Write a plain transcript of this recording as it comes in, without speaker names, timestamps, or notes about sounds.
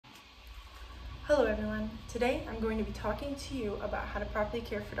Hello everyone. Today I'm going to be talking to you about how to properly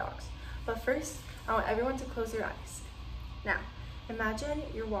care for dogs. But first, I want everyone to close their eyes. Now, imagine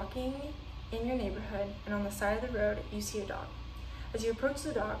you're walking in your neighborhood and on the side of the road you see a dog. As you approach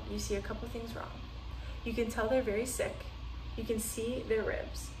the dog, you see a couple things wrong. You can tell they're very sick, you can see their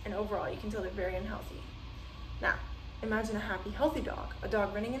ribs, and overall you can tell they're very unhealthy. Now, imagine a happy, healthy dog, a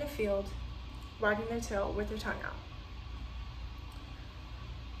dog running in a field, wagging their tail with their tongue out.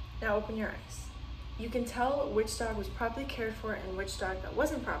 Now open your eyes. You can tell which dog was properly cared for and which dog that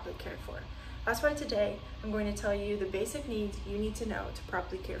wasn't properly cared for. That's why today I'm going to tell you the basic needs you need to know to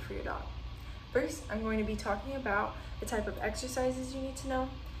properly care for your dog. First, I'm going to be talking about the type of exercises you need to know,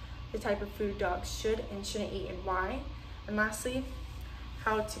 the type of food dogs should and shouldn't eat and why, and lastly,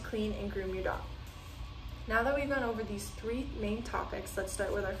 how to clean and groom your dog. Now that we've gone over these three main topics, let's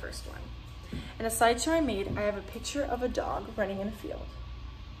start with our first one. In a slideshow I made, I have a picture of a dog running in a field.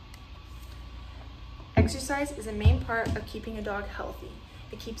 Exercise is a main part of keeping a dog healthy.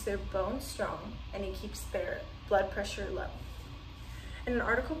 It keeps their bones strong and it keeps their blood pressure low. In an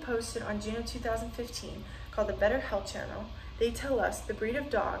article posted on June of 2015 called the Better Health Channel, they tell us the breed of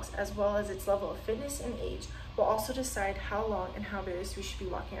dogs as well as its level of fitness and age will also decide how long and how various we should be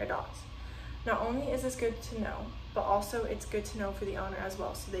walking our dogs. Not only is this good to know, but also it's good to know for the owner as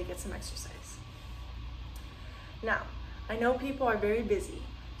well so they get some exercise. Now, I know people are very busy.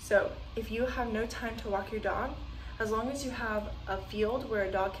 So if you have no time to walk your dog, as long as you have a field where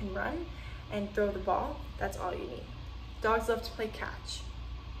a dog can run and throw the ball, that's all you need. Dogs love to play catch.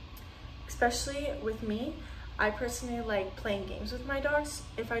 Especially with me, I personally like playing games with my dogs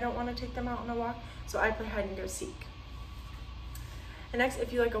if I don't want to take them out on a walk, so I play hide and go seek. And next,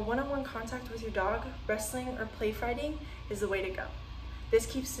 if you like a one-on-one contact with your dog, wrestling or play fighting is the way to go. This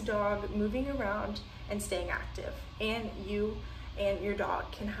keeps the dog moving around and staying active, and you and your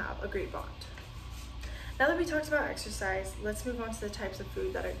dog can have a great bond. Now that we talked about exercise, let's move on to the types of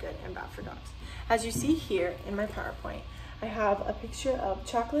food that are good and bad for dogs. As you see here in my PowerPoint, I have a picture of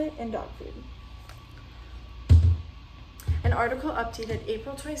chocolate and dog food. An article updated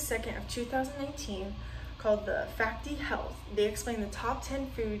April 22nd of 2019 called the Facty Health. They explain the top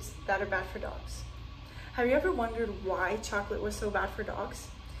 10 foods that are bad for dogs. Have you ever wondered why chocolate was so bad for dogs?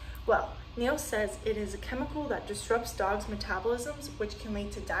 Well, Neil says it is a chemical that disrupts dogs' metabolisms, which can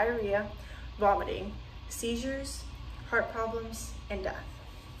lead to diarrhea, vomiting, seizures, heart problems, and death.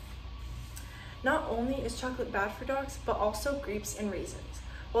 Not only is chocolate bad for dogs, but also grapes and raisins.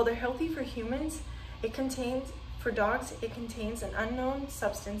 While they're healthy for humans, for dogs, it contains an unknown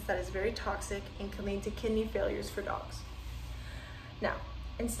substance that is very toxic and can lead to kidney failures for dogs. Now,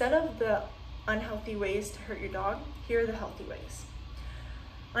 instead of the unhealthy ways to hurt your dog, here are the healthy ways.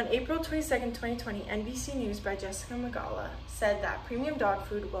 On April 22, 2020, NBC News by Jessica Magala said that premium dog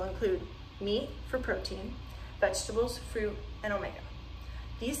food will include meat for protein, vegetables, fruit, and omega.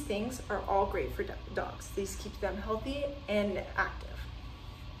 These things are all great for dogs. These keep them healthy and active.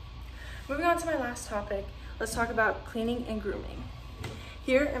 Moving on to my last topic, let's talk about cleaning and grooming.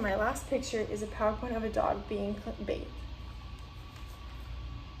 Here in my last picture is a PowerPoint of a dog being bathed.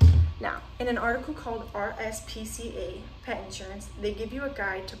 Now, in an article called RSPCA Pet Insurance, they give you a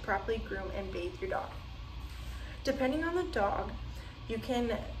guide to properly groom and bathe your dog. Depending on the dog, you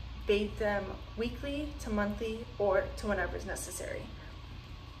can bathe them weekly to monthly or to whenever is necessary.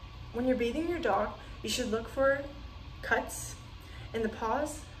 When you're bathing your dog, you should look for cuts in the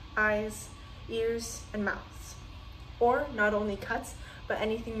paws, eyes, ears, and mouths. Or not only cuts, but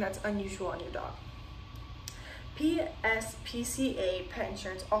anything that's unusual on your dog. PSPCA Pet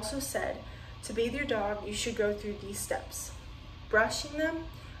Insurance also said to bathe your dog, you should go through these steps: brushing them,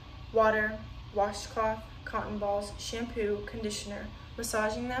 water, washcloth, cotton balls, shampoo, conditioner,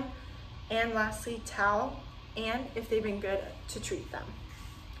 massaging them, and lastly, towel, and if they've been good, to treat them.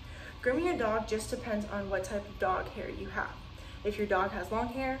 Grooming your dog just depends on what type of dog hair you have. If your dog has long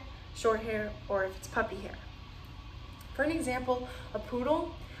hair, short hair, or if it's puppy hair. For an example, a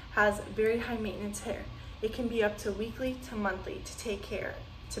poodle has very high maintenance hair. It can be up to weekly to monthly to take care,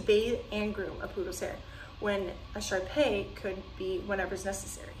 to bathe and groom a poodle's hair, when a Shar Pei could be whenever's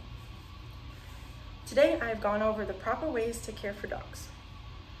necessary. Today, I've gone over the proper ways to care for dogs.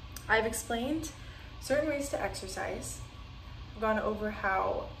 I've explained certain ways to exercise. I've gone over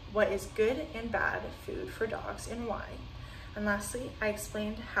what is good and bad food for dogs and why. And lastly, I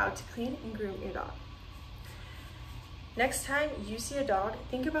explained how to clean and groom your dog. Next time you see a dog,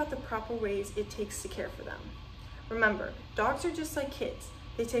 think about the proper ways it takes to care for them. Remember, dogs are just like kids.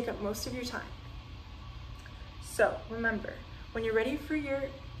 They take up most of your time. So remember, when you're ready for your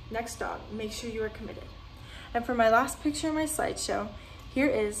next dog, make sure you are committed. And for my last picture in my slideshow, Here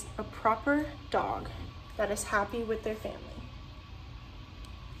is a proper dog that is happy with their family.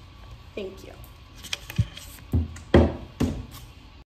 Thank you.